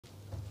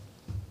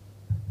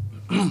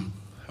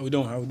How we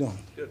doing? How we doing?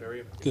 Good, how are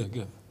you? Good,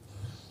 good.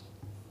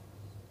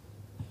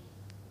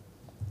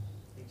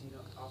 Hey,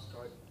 Geno, I'll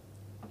start.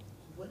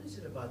 What is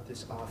it about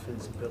this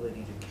offense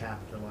ability to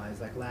capitalize?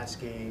 Like last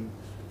game,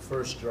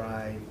 first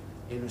drive,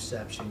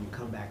 interception, you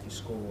come back, you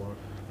score,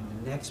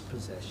 and the next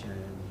possession,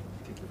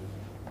 you kick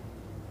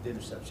the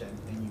interception,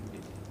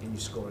 and you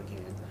score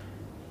again.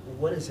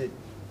 What is it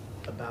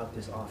about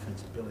this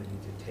offense ability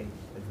to take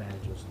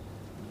advantage of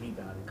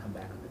rebound and come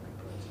back on the big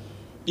plays?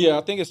 Yeah,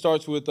 I think it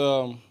starts with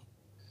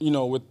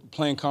with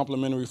playing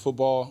complementary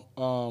football.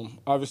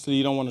 Obviously,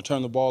 you don't want to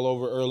turn the ball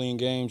over early in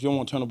games. You don't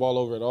want to turn the ball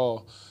over at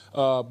all.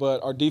 But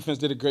our defense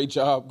did a great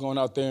job going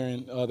out there,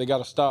 and they got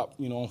a stop,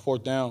 on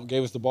fourth down,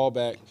 gave us the ball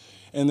back.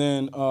 And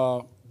then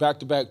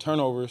back-to-back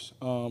turnovers,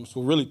 so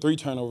really 3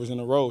 turnovers in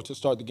a row to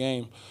start the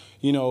game.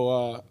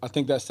 I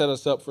think that set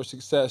us up for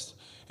success.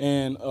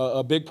 And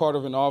a big part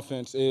of an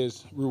offense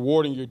is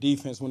rewarding your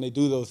defense when they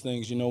do those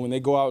things. When they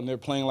go out and they're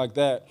playing like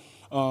that,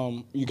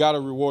 you got to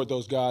reward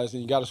those guys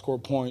and you got to score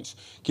points.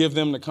 Give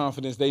them the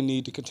confidence they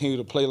need to continue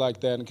to play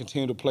like that and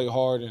continue to play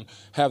hard and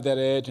have that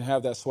edge and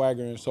have that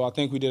swagger. And so I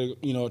think we did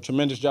a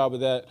tremendous job of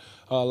that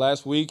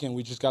last week, and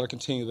we just got to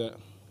continue that.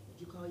 Would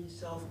you call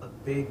yourself a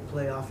big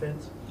play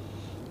offense?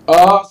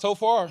 So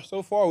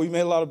far, we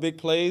made a lot of big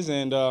plays,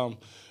 and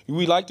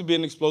we like to be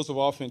an explosive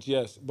offense,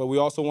 yes, but we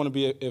also want to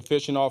be an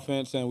efficient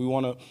offense, and we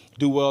want to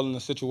do well in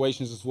the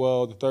situations as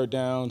well, the third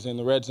downs and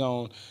the red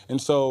zone. And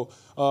so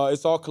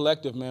it's all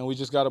collective, man. We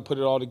just got to put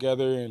it all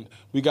together, and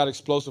we got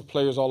explosive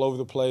players all over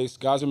the place.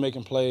 Guys are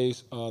making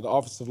plays. The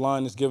offensive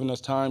line is giving us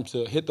time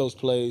to hit those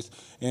plays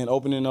and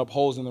opening up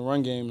holes in the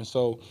run game. And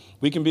so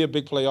we can be a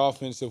big play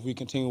offense if we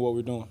continue what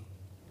we're doing.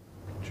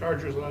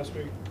 Chargers last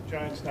week,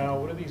 Giants now.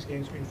 What do these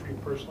games mean for you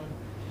personally?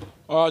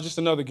 Just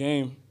another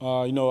game,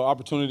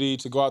 opportunity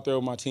to go out there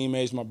with my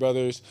teammates, my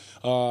brothers,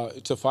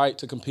 to fight,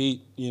 to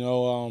compete.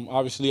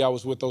 Obviously I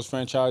was with those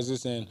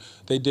franchises and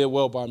they did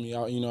well by me.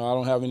 I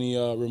don't have any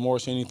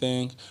remorse or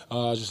anything.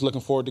 Just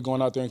looking forward to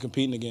going out there and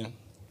competing again.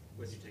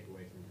 What did you take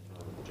away from your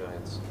time with the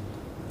Giants?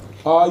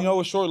 It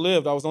was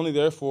short-lived. I was only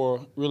there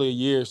for really a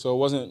year, so it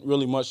wasn't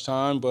really much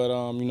time. But,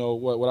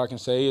 what I can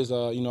say is,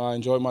 I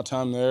enjoyed my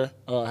time there.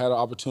 Had an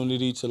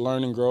opportunity to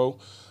learn and grow.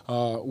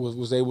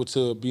 Was able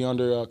to be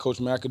under Coach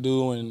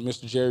McAdoo and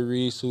Mr. Jerry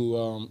Reese, who,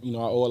 I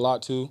owe a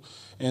lot to.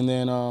 And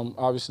then,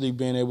 obviously,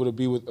 being able to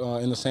be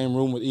in the same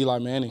room with Eli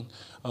Manning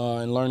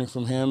and learning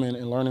from him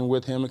and learning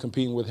with him and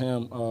competing with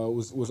him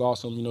was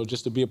awesome,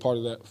 just to be a part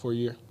of that for a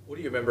year. What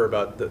do you remember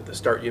about the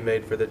start you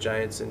made for the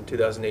Giants in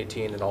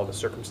 2018 and all the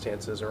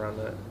circumstances around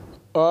that?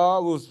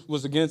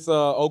 Was against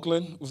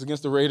Oakland. Was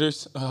against the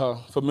Raiders.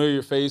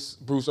 Familiar face.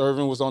 Bruce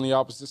Irvin was on the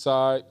opposite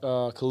side.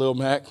 Khalil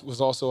Mack was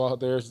also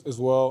out there as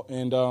well.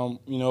 And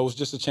it was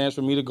just a chance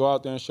for me to go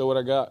out there and show what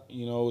I got.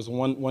 It was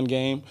one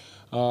game.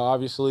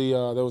 Obviously,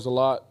 there was a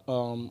lot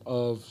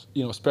of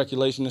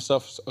speculation and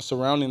stuff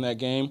surrounding that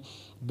game.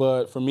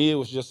 But for me, it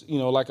was just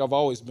like I've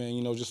always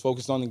been. Just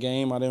focused on the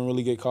game. I didn't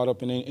really get caught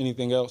up in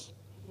anything else.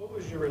 What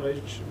was your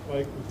relationship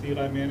like with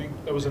Eli Manning?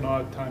 That was an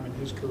odd time in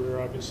his career,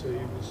 obviously.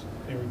 He was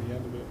nearing the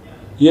end of it.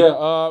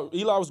 Yeah,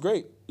 Eli was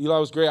great.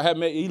 I had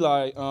met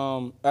Eli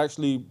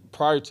actually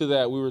prior to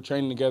that. We were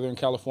training together in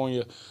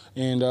California,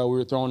 and we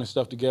were throwing his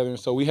stuff together. And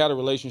so we had a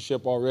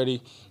relationship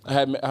already.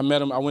 I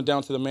met him. I went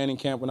down to the Manning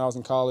camp when I was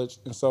in college,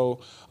 and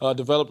so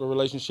developed a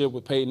relationship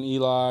with Peyton,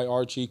 Eli,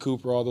 Archie,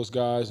 Cooper, all those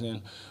guys.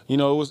 And it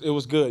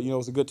was good. It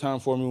was a good time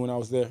for me when I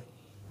was there.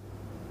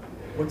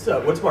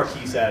 What's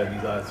Marquise at in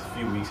these last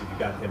few weeks? Have you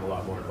gotten him a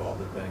lot more involved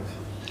in things?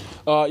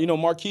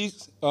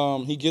 Marquise,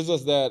 he gives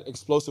us that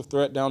explosive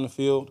threat down the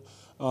field.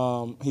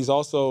 He's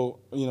also,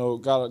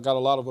 got a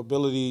lot of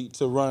ability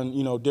to run,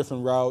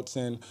 different routes,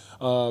 and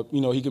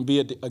he can be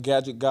a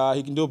gadget guy.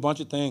 He can do a bunch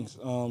of things.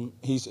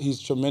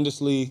 He's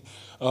tremendously,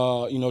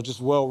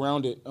 just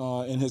well-rounded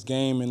in his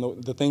game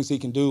and the things he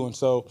can do. And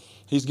so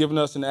he's given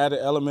us an added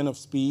element of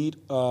speed.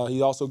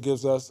 He also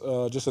gives us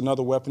just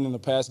another weapon in the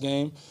pass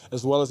game,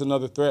 as well as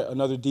another threat,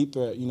 another deep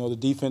threat. The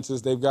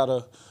defenses, they've got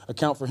to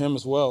account for him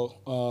as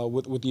well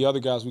with the other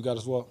guys we got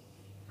as well.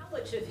 How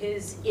much of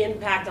his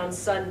impact on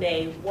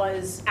Sunday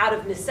was out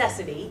of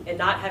necessity and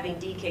not having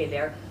DK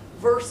there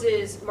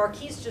versus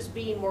Marquise just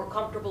being more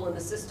comfortable in the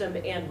system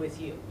and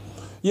with you?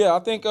 Yeah, I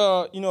think,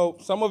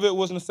 some of it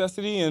was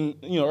necessity. And,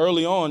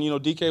 early on,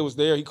 DK was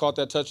there. He caught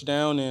that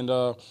touchdown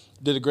and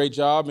did a great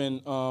job.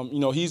 And,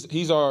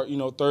 he's our,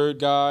 third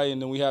guy.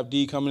 And then we have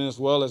D coming in as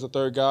well as a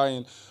third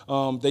guy.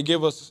 And they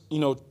give us,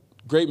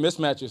 great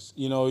mismatches.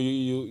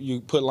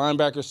 You put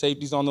linebacker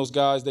safeties on those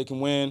guys, they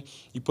can win.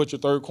 You put your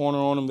third corner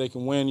on them, they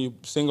can win. You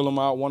single them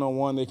out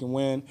one-on-one, they can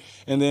win.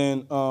 And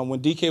then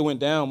when DK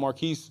went down,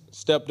 Marquise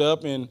stepped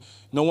up and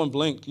no one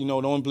blinked. No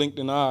one blinked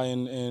an eye.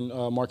 And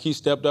Marquise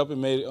stepped up and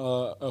made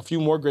a few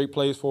more great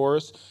plays for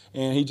us.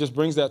 And he just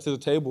brings that to the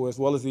table, as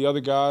well as the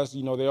other guys.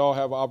 They all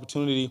have an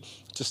opportunity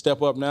to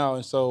step up now.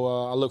 And so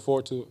I look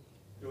forward to it.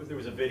 There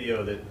was a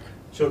video that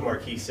showed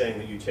Marquise saying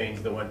that you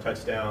changed the one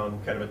touchdown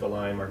kind of at the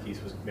line.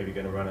 Marquise was maybe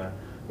going to run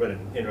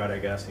running in right, I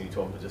guess, and you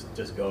told him to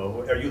just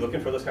go. Are you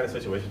looking for those kind of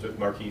situations with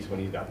Marquise when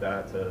he's got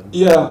that?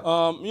 Yeah,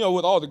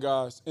 with all the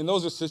guys, and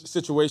those are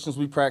situations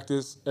we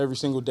practice every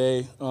single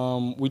day.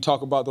 We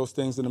talk about those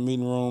things in the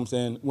meeting rooms,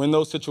 and when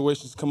those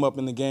situations come up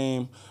in the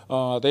game,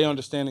 they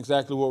understand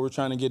exactly what we're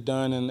trying to get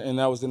done, and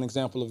that was an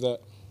example of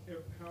that.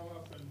 How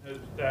often has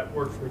that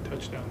worked for a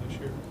touchdown this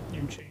year?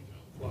 You change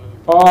on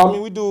the fly like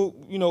that? We do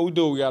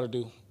what we got to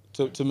do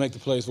to make the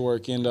plays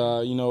work, and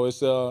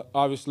it's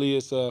obviously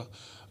it's a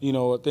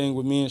thing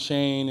with me and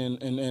Shane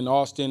and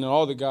Austin and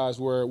all the guys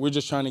where we're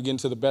just trying to get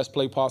into the best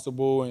play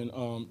possible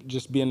and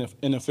just be an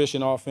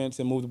efficient offense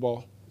and move the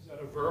ball. Is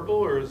that a verbal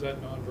or is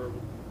that nonverbal?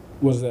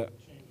 What's that?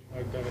 Changing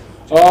like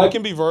that? It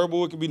can be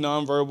verbal, it can be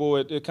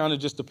nonverbal. It kind of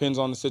just depends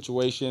on the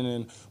situation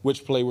and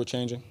which play we're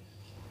changing.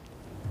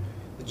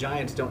 The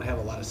Giants don't have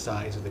a lot of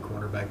size at the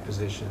cornerback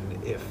position.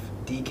 If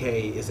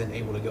DK isn't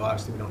able to go,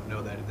 obviously we don't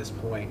know that at this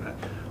point.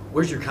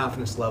 Where's your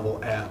confidence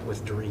level at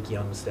with Derek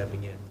Young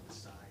stepping in?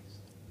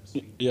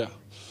 Yeah.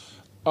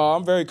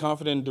 I'm very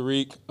confident in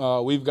Derek.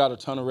 We've got a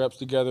ton of reps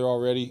together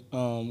already.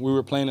 We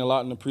were playing a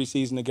lot in the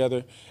preseason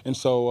together. And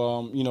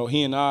so,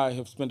 he and I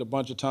have spent a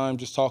bunch of time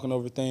just talking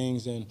over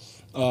things and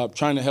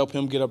trying to help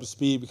him get up to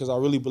speed because I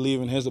really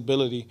believe in his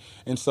ability.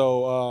 And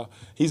so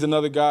he's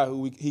another guy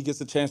who he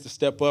gets a chance to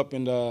step up,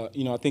 and,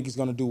 I think he's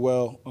going to do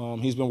well.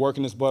 He's been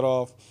working his butt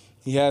off.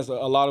 He has a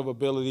lot of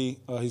ability.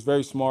 He's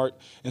very smart.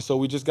 And so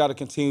we just got to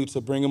continue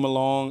to bring him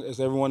along as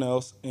everyone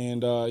else,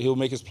 and he'll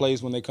make his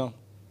plays when they come.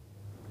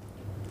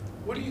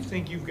 What do you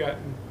think you've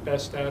gotten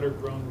best at or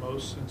grown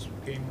most since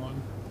game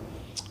one?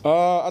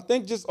 I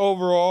think just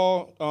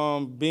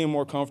overall being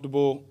more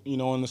comfortable,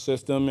 in the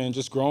system and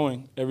just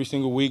growing every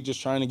single week,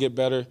 just trying to get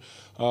better.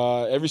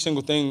 Every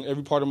single thing,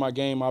 every part of my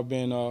game I've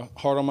been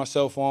hard on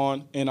myself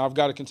on, and I've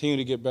got to continue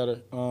to get better.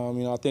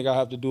 I think I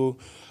have to do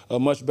a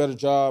much better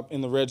job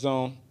in the red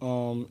zone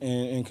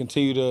and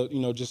continue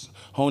to, just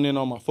hone in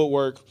on my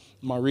footwork,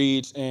 my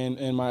reads,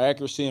 and my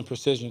accuracy and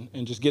precision,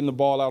 and just getting the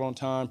ball out on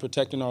time,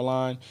 protecting our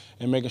line,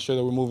 and making sure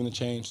that we're moving the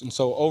chains. And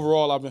so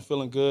overall I've been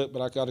feeling good,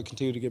 but I got to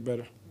continue to get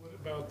better. What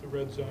about the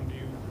red zone do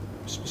you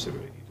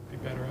specifically need to be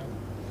better at?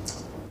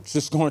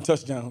 Just scoring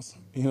touchdowns.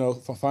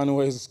 Finding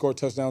ways to score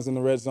touchdowns in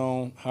the red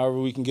zone, however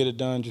we can get it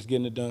done, just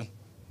getting it done.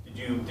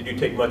 Did you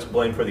take much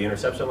blame for the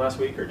interception last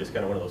week, or just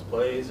kind of one of those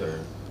plays,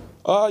 or?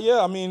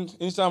 Yeah,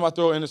 anytime I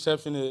throw an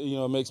interception,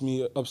 it makes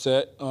me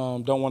upset.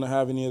 Don't want to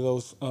have any of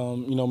those,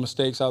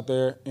 mistakes out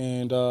there.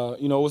 And,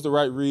 it was the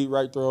right read,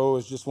 right throw.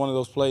 It's just one of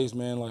those plays,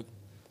 man. Like,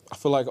 I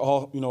feel like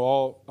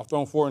I've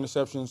thrown 4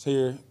 interceptions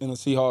here in the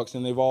Seahawks,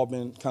 and they've all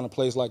been kind of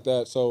plays like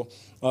that. So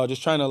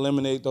just trying to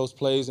eliminate those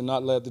plays and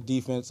not let the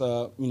defense,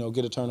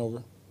 get a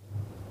turnover.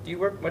 Do you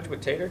work much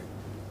with Tater?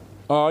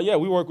 Yeah,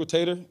 we work with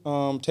Tater.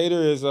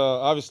 Tater is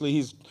obviously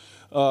he's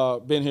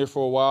been here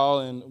for a while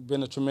and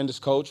been a tremendous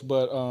coach,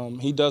 but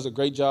he does a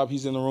great job.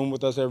 He's in the room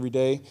with us every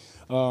day.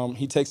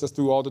 He takes us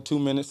through all the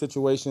 2-minute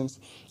situations,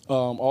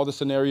 all the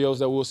scenarios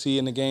that we'll see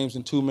in the games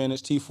in 2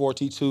 minutes, T4,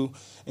 T2.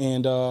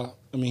 And,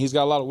 he's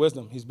got a lot of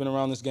wisdom. He's been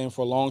around this game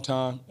for a long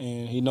time,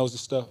 and he knows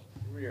his stuff.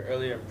 What were your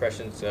earlier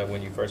impressions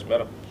when you first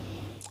met him?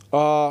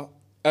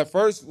 At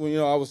first, it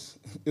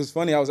was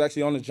funny. I was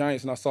actually on the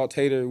Giants, and I saw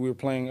Tater. We were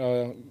playing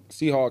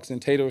Seahawks,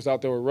 and Tater was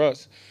out there with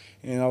Russ.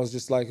 And I was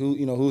just like,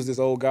 who's this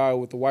old guy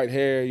with the white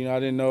hair? I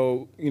didn't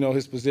know,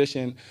 his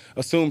position.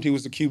 Assumed he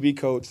was the QB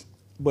coach.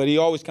 But he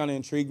always kind of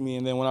intrigued me.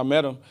 And then when I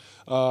met him,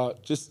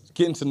 just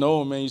getting to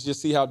know him, man, you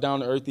just see how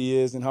down-to-earth he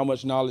is and how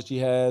much knowledge he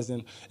has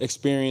and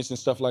experience and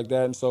stuff like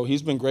that. And so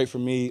he's been great for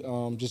me,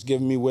 just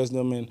giving me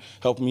wisdom and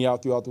helping me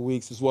out throughout the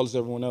weeks as well as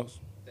everyone else.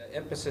 The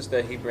emphasis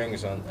that he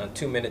brings on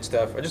 2-minute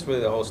stuff, or just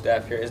really the whole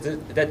staff here, is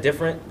that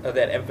different,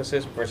 that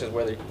emphasis, versus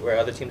where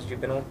other teams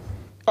you've been on?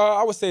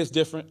 I would say it's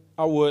different.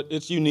 I would.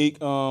 It's unique.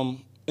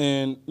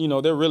 And,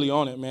 they're really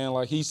on it, man.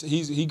 Like,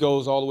 he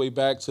goes all the way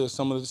back to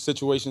some of the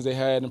situations they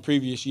had in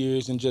previous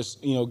years and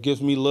just,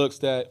 gives me looks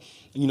that,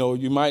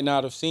 you might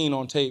not have seen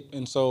on tape.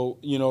 And so,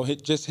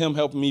 just him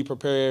helping me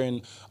prepare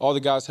and all the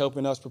guys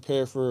helping us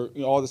prepare for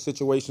all the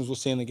situations we'll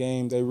see in the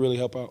game, they really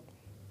help out.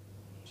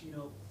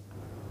 Geno,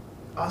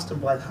 Austin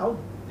Blythe, how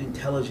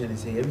intelligent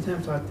is he? Every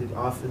time I talk to the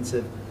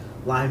offensive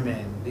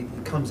lineman,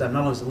 it comes out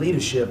not only his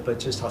leadership, but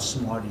just how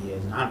smart he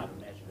is. And I don't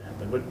imagine that,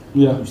 but what do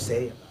you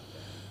say about that?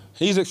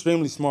 He's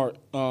extremely smart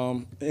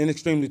and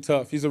extremely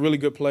tough. He's a really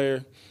good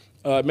player.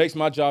 It makes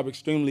my job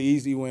extremely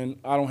easy when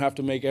I don't have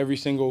to make every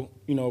single,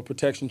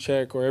 protection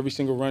check or every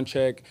single run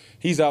check.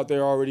 He's out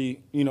there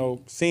already,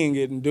 seeing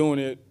it and doing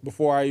it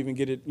before I even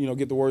get it,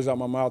 get the words out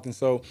my mouth. And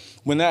so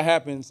when that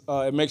happens,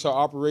 it makes our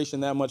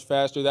operation that much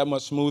faster, that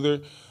much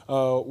smoother.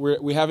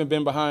 We haven't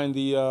been behind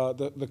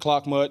the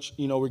clock much.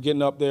 We're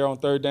getting up there on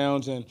third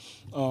downs and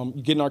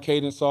getting our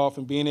cadence off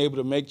and being able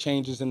to make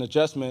changes and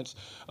adjustments.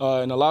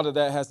 And a lot of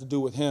that has to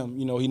do with him.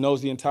 He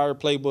knows the entire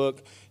playbook.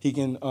 He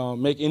can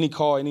make any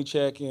call, any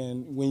check.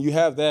 And when you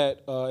have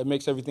that, it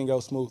makes everything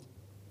else smooth.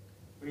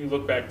 When you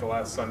look back to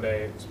last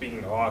Sunday,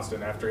 speaking of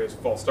Austin, after his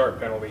false start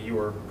penalty, you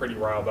were pretty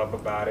riled up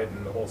about it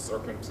and the whole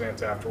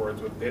circumstance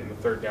afterwards with hitting the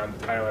third down to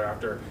Tyler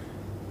after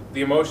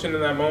the emotion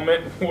in that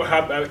moment,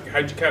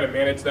 how'd you kind of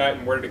manage that,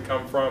 and where did it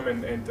come from,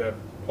 and to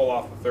pull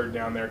off the third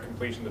down there,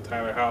 completion to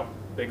Tyler, how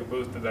big a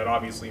boost did that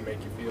obviously make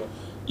you feel?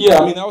 Yeah,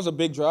 I mean, that was a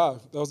big drive.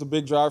 That was a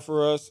big drive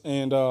for us,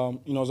 and it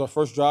was our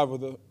first drive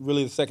of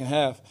really the second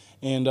half.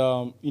 And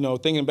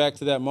thinking back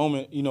to that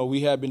moment,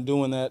 we had been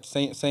doing that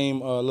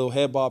same little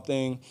head bob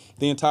thing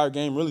the entire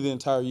game, really the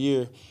entire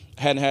year.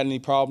 Hadn't had any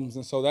problems,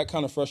 and so that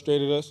kind of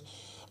frustrated us.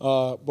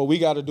 But we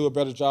got to do a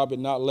better job at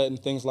not letting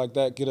things like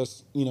that get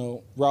us,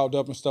 riled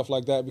up and stuff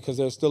like that, because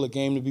there's still a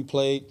game to be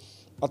played.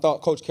 I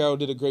thought Coach Carroll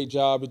did a great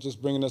job at just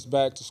bringing us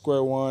back to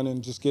square one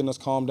and just getting us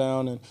calmed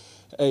down. And,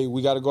 hey,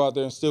 we got to go out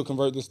there and still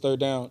convert this third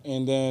down.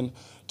 And then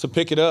to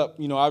pick it up,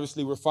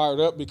 obviously we're fired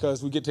up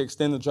because we get to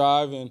extend the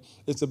drive, and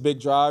it's a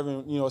big drive,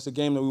 and, it's a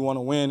game that we want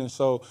to win. And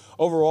so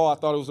overall, I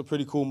thought it was a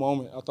pretty cool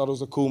moment. I thought it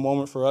was a cool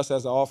moment for us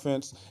as an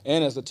offense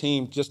and as a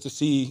team, just to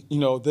see,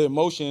 the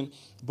emotion,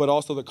 but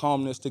also the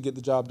calmness to get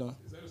the job done.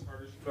 Is that as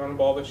hard as you put on the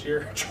ball this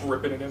year? Just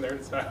ripping it in there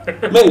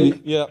inside?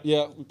 Maybe,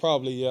 yeah,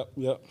 probably, yeah.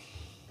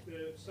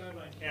 The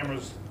sideline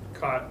cameras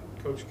caught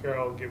Coach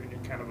Carroll giving you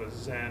kind of a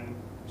zen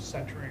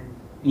centering.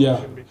 Yeah.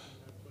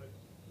 But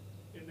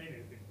it made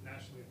it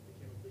nationally, it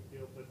became a big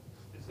deal.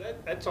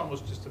 But that's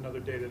almost just another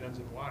day that ends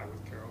in Y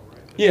with Carroll,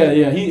 right?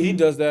 Yeah. He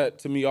does that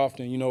to me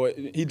often.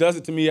 He does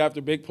it to me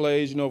after big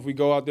plays. If we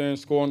go out there and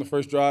score on the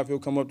first drive, he'll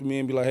come up to me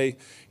and be like, hey,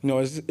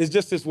 it's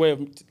just this way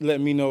of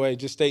letting me know, hey,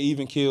 just stay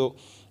even keeled.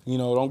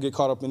 Don't get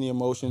caught up in the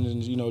emotions,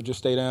 and, just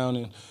stay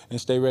down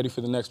and stay ready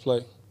for the next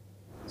play.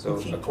 So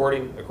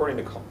according to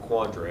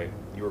Quandre,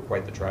 you were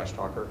quite the trash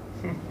talker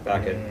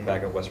back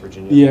at West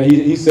Virginia. Yeah,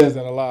 he says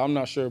that a lot. I'm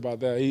not sure about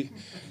that.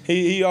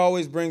 He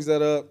always brings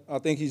that up. I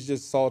think he's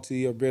just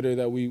salty or bitter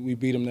that we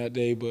beat him that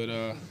day.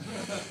 But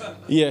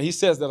yeah, he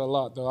says that a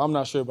lot though. I'm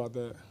not sure about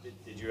that.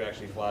 Did you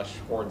actually flash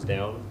horns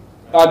down?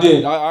 I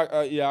did.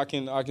 I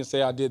can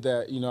say I did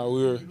that.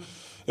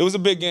 It was a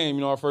big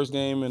game. Our first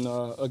game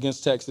and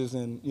against Texas,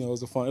 and it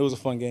was a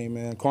fun game,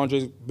 man.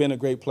 Quandre's been a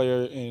great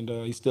player, and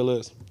he still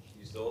is.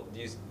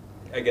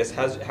 I guess,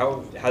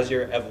 how has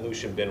your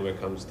evolution been when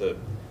it comes to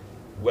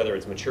whether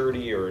it's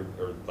maturity or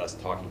less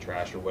talking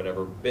trash or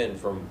whatever been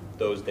from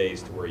those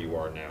days to where you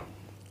are now?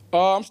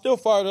 I'm still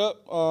fired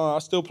up. I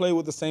still play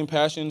with the same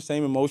passion,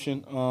 same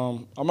emotion.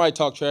 I might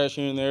talk trash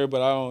here and there,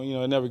 but I don't,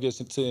 it never gets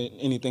into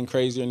anything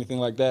crazy or anything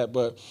like that.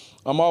 But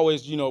I'm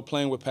always,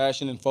 playing with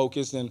passion and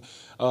focus, and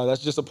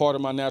that's just a part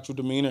of my natural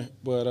demeanor.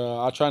 But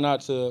I try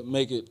not to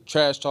make it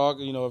trash talk.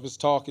 If it's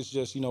talk, it's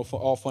just,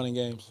 all fun and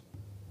games.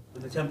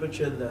 When the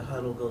temperature of the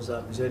huddle goes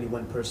up, is there any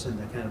one person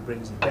that kind of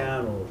brings it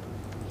down, or?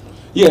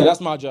 Yeah,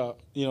 that's my job.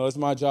 It's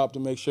my job to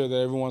make sure that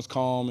everyone's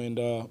calm.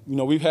 And,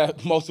 we've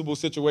had multiple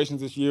situations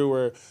this year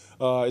where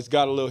it's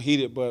got a little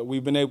heated, but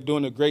we've been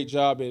doing a great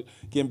job at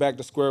getting back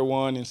to square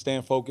one and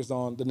staying focused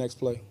on the next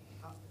play.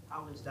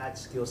 How has that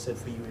skill set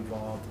for you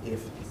evolved,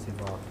 if it's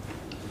evolved?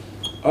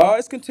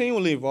 It's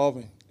continually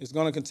evolving. It's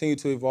going to continue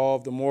to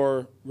evolve. The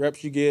more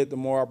reps you get, the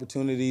more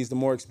opportunities, the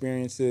more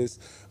experiences.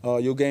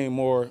 You'll gain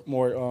more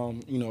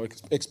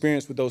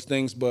experience with those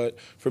things. But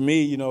for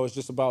me, it's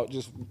just about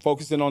just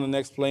focusing on the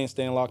next play and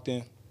staying locked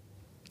in.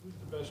 Who's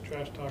the best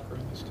trash talker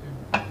on this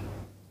team?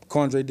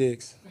 Quandre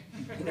Diggs,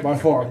 by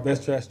far,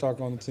 best trash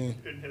talker on the team.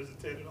 Didn't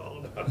hesitate at all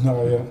about it.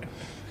 No, yeah.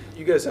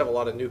 You guys have a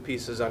lot of new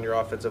pieces on your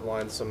offensive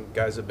line. Some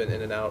guys have been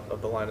in and out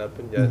of the lineup,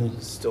 and yet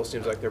it still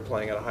seems like they're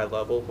playing at a high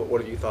level. But what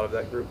have you thought of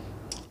that group?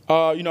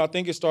 I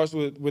think it starts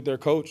with their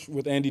coach,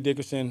 with Andy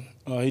Dickerson.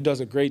 He does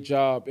a great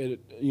job at,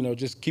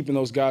 just keeping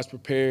those guys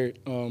prepared.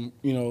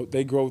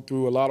 They go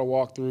through a lot of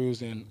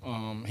walkthroughs,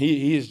 and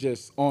he is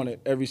just on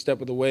it every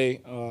step of the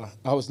way.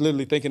 I was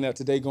literally thinking that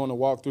today going to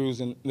walkthroughs,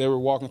 and they were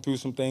walking through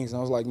some things, and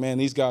I was like, man,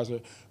 these guys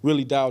are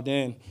really dialed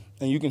in.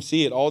 And you can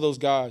see it. All those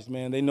guys,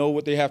 man, they know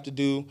what they have to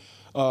do.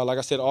 Like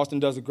I said, Austin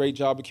does a great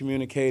job of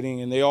communicating,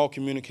 and they all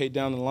communicate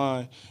down the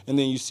line. And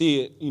then you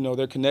see it,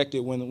 they're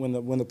connected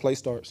when the play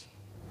starts.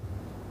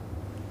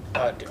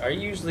 Are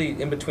you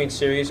usually in between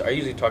series? Are you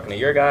usually talking to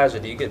your guys, or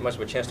do you get much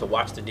of a chance to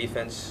watch the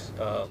defense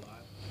live?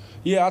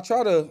 Yeah, I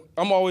try to.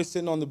 I'm always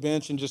sitting on the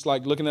bench and just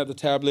like looking at the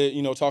tablet,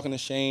 talking to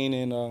Shane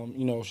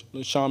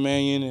and Sean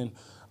Mannion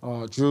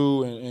and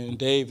Drew and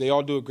Dave. They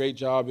all do a great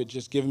job at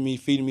just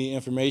feeding me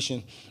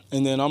information.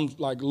 And then I'm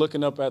like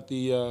looking up at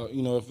the,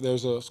 if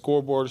there's a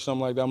scoreboard or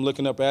something like that, I'm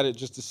looking up at it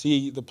just to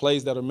see the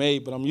plays that are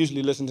made. But I'm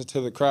usually listening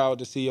to the crowd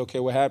to see, okay,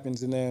 what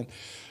happens. And then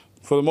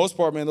for the most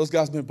part, man, those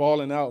guys been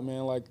balling out, man.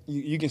 Like,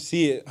 you can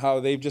see it,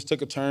 how they've just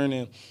took a turn,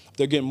 and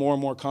they're getting more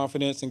and more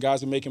confidence, and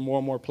guys are making more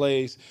and more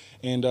plays.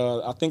 And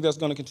I think that's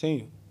going to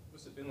continue.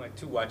 What's it been like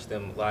to watch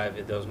them live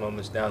at those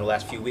moments down the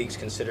last few weeks,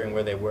 considering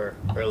where they were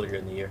earlier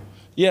in the year?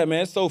 Yeah,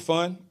 man, it's so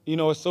fun.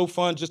 It's so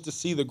fun just to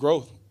see the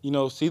growth.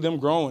 See them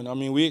growing. I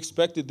mean, we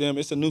expected them.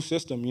 It's a new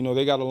system.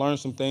 They got to learn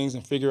some things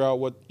and figure out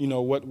what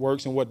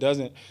works and what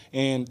doesn't.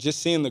 And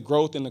just seeing the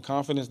growth and the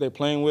confidence they're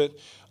playing with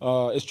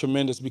is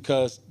tremendous,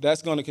 because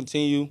that's going to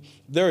continue.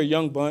 They're a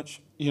young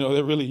bunch.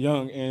 They're really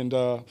young, and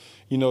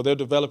they're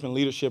developing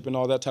leadership and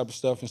all that type of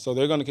stuff. And so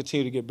they're going to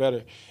continue to get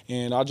better.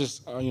 And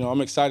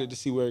I'm excited to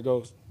see where it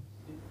goes.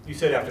 You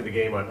said after the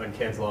game on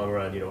Ken's long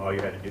run, all you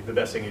had to do, the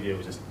best thing you did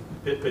was just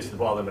pitch the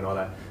ball to him and all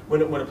that.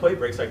 When a play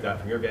breaks like that,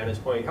 from your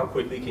vantage point, how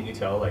quickly can you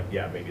tell, like,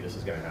 yeah, maybe this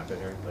is going to happen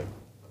here? Like,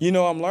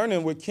 I'm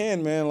learning with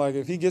Ken, man. Like,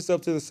 if he gets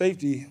up to the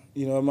safety,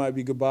 it might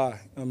be goodbye.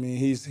 I mean,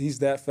 he's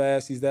that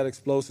fast, he's that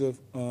explosive.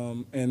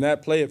 And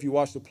that play, if you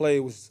watch the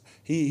play,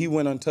 he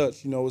went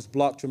untouched. It was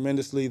blocked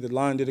tremendously. The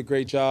line did a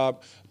great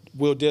job.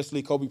 Will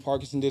Disley, Kobe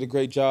Parkinson did a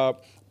great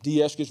job. D.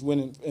 Eskridge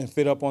went and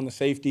fit up on the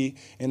safety,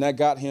 and that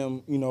got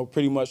him,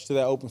 pretty much to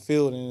that open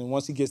field. And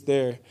once he gets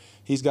there,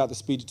 he's got the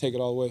speed to take it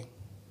all the way.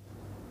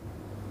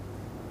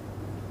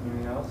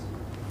 Anything else?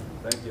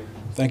 Thank you.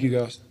 Thank you,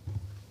 guys.